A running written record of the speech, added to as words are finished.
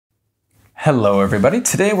Hello everybody.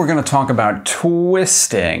 Today we're going to talk about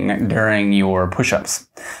twisting during your push-ups.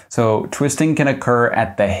 So twisting can occur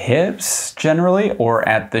at the hips generally or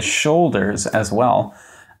at the shoulders as well.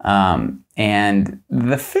 And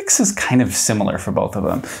the fix is kind of similar for both of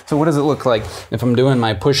them. So what does it look like? If I'm doing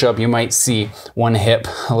my push-up, you might see one hip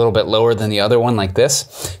a little bit lower than the other one like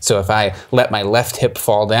this. So if I let my left hip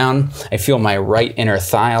fall down, I feel my right inner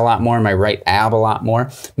thigh a lot more, my right ab a lot more.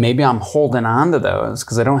 Maybe I'm holding on to those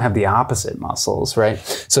because I don't have the opposite muscles, right?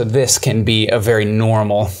 So this can be a very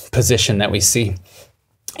normal position that we see.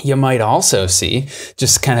 You might also see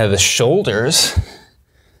just kind of the shoulders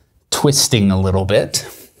twisting a little bit.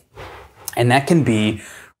 And that can be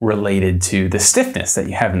related to the stiffness that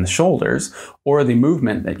you have in the shoulders or the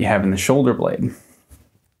movement that you have in the shoulder blade.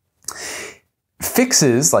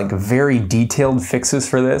 Fixes, like very detailed fixes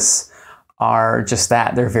for this, are just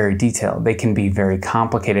that. They're very detailed. They can be very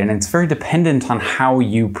complicated, and it's very dependent on how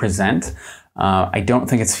you present. I don't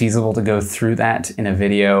think it's feasible to go through that in a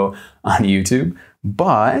video on YouTube,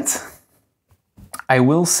 but I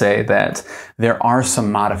will say that there are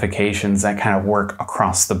some modifications that kind of work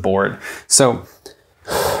across the board. So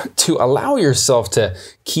to allow yourself to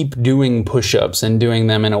keep doing push-ups and doing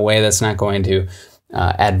them in a way that's not going to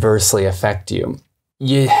adversely affect you,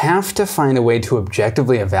 you have to find a way to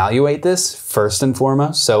objectively evaluate this first and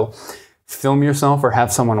foremost. So film yourself or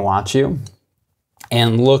have someone watch you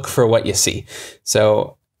and look for what you see.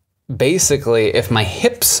 So basically, if my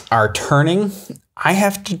hips are turning, I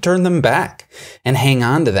have to turn them back and hang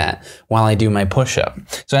on to that while I do my push-up.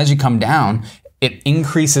 So as you come down, it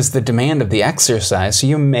increases the demand of the exercise. So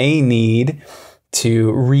you may need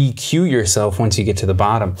to re-cue yourself once you get to the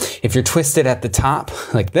bottom. If you're twisted at the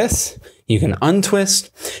top like this, you can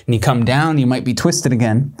untwist, and you come down, you might be twisted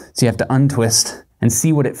again. So you have to untwist and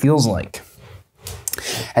see what it feels like.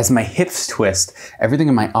 As my hips twist, everything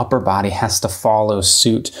in my upper body has to follow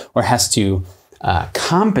suit or has to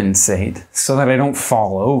compensate so that I don't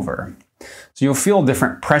fall over. So you'll feel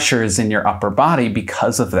different pressures in your upper body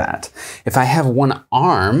because of that. If I have one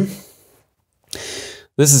arm,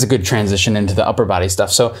 this is a good transition into the upper body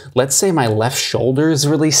stuff. So let's say my left shoulder is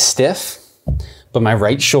really stiff, but my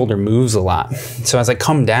right shoulder moves a lot. So as I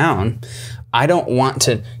come down, I don't want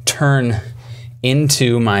to turn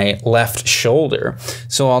into my left shoulder.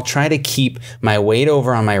 So I'll try to keep my weight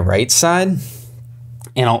over on my right side,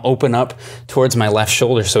 and I'll open up towards my left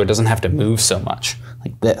shoulder so it doesn't have to move so much,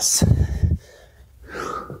 like this.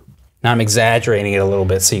 Now I'm exaggerating it a little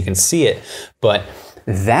bit so you can see it, but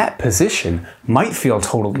that position might feel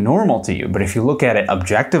totally normal to you, but if you look at it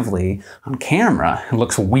objectively on camera, it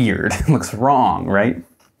looks weird, it looks wrong, right?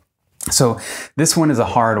 So this one is a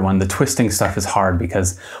hard one. The twisting stuff is hard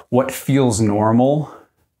because what feels normal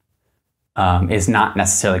is not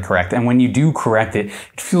necessarily correct. And when you do correct it,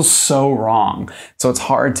 it feels so wrong. So it's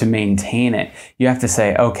hard to maintain it. You have to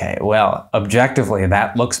say, okay, well, objectively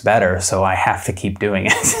that looks better, so I have to keep doing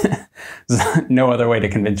it. There's no other way to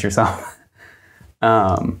convince yourself.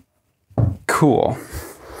 Cool.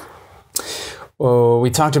 Well, we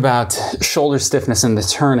talked about shoulder stiffness and the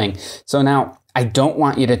turning. So now I don't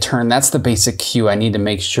want you to turn. That's the basic cue. I need to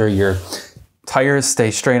make sure your tires stay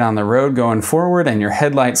straight on the road going forward and your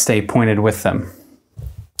headlights stay pointed with them.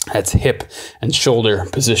 That's hip and shoulder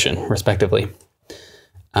position, respectively.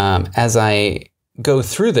 As I go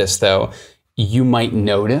through this, though, you might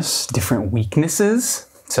notice different weaknesses.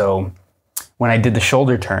 So when I did the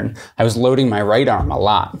shoulder turn, I was loading my right arm a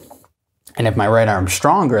lot. And if my right arm's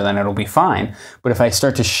stronger, then it'll be fine. But if I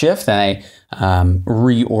start to shift and I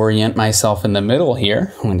reorient myself in the middle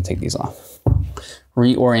here, I'm going to take these off.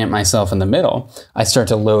 Reorient myself in the middle, I start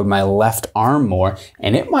to load my left arm more,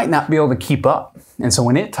 and it might not be able to keep up. And so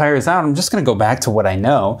when it tires out, I'm just going to go back to what I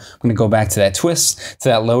know. I'm going to go back to that twist, to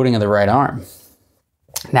that loading of the right arm.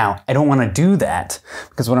 Now, I don't want to do that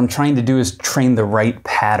because what I'm trying to do is train the right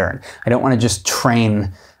pattern. I don't want to just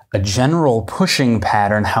train a general pushing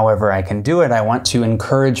pattern however I can do it. I want to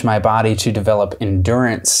encourage my body to develop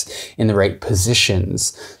endurance in the right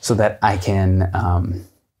positions so that I can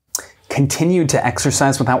continue to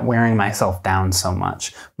exercise without wearing myself down so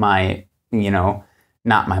much. My,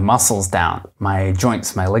 not my muscles down, my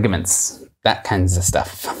joints, my ligaments, that kinds of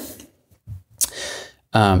stuff.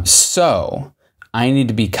 So I need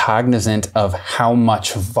to be cognizant of how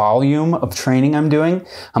much volume of training I'm doing,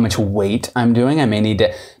 how much weight I'm doing. I may need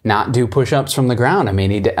to not do push-ups from the ground. I may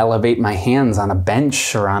need to elevate my hands on a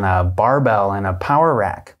bench or on a barbell in a power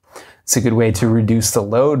rack. It's a good way to reduce the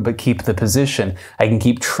load but keep the position. I can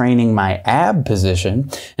keep training my ab position,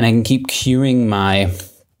 and I can keep cueing my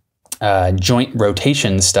joint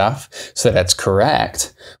rotation stuff so that that's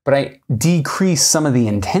correct, but I decrease some of the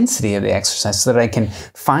intensity of the exercise so that I can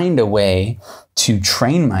find a way to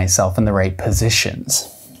train myself in the right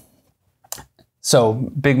positions. So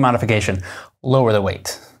big modification, lower the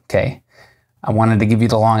weight, okay? I wanted to give you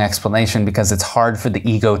the long explanation because it's hard for the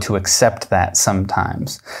ego to accept that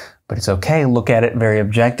sometimes. But it's okay, look at it very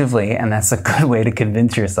objectively, and that's a good way to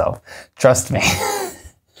convince yourself. Trust me.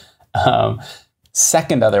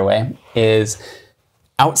 Second other way is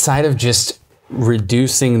outside of just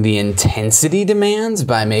reducing the intensity demands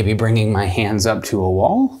by maybe bringing my hands up to a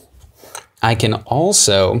wall, I can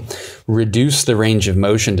also reduce the range of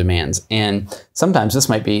motion demands. And sometimes this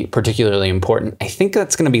might be particularly important. I think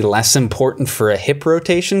that's going to be less important for a hip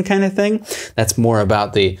rotation kind of thing. That's more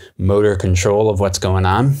about the motor control of what's going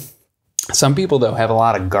on. Some people, though, have a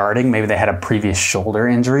lot of guarding. Maybe they had a previous shoulder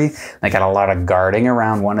injury. They got a lot of guarding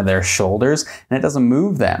around one of their shoulders, and it doesn't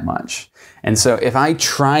move that much. And so if I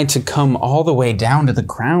try to come all the way down to the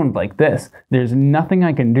ground like this, there's nothing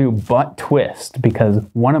I can do but twist because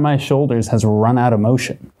one of my shoulders has run out of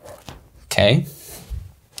motion. Okay?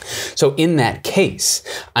 So in that case,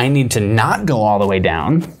 I need to not go all the way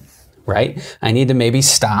down, right? I need to maybe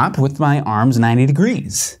stop with my arms 90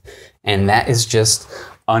 degrees. And that is just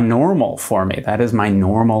a normal for me. That is my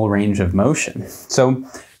normal range of motion. So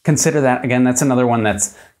consider that. Again, that's another one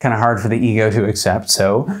that's kind of hard for the ego to accept.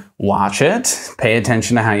 So watch it, pay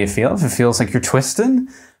attention to how you feel. If it feels like you're twisting,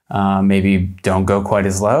 maybe don't go quite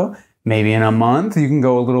as low. Maybe in a month, you can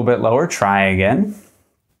go a little bit lower, try again.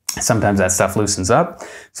 Sometimes that stuff loosens up.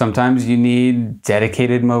 Sometimes you need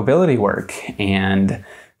dedicated mobility work and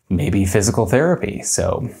maybe physical therapy.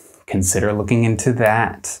 So consider looking into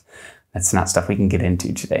that. That's not stuff we can get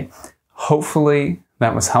into today. Hopefully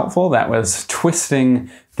that was helpful. That was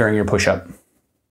twisting during your push-up.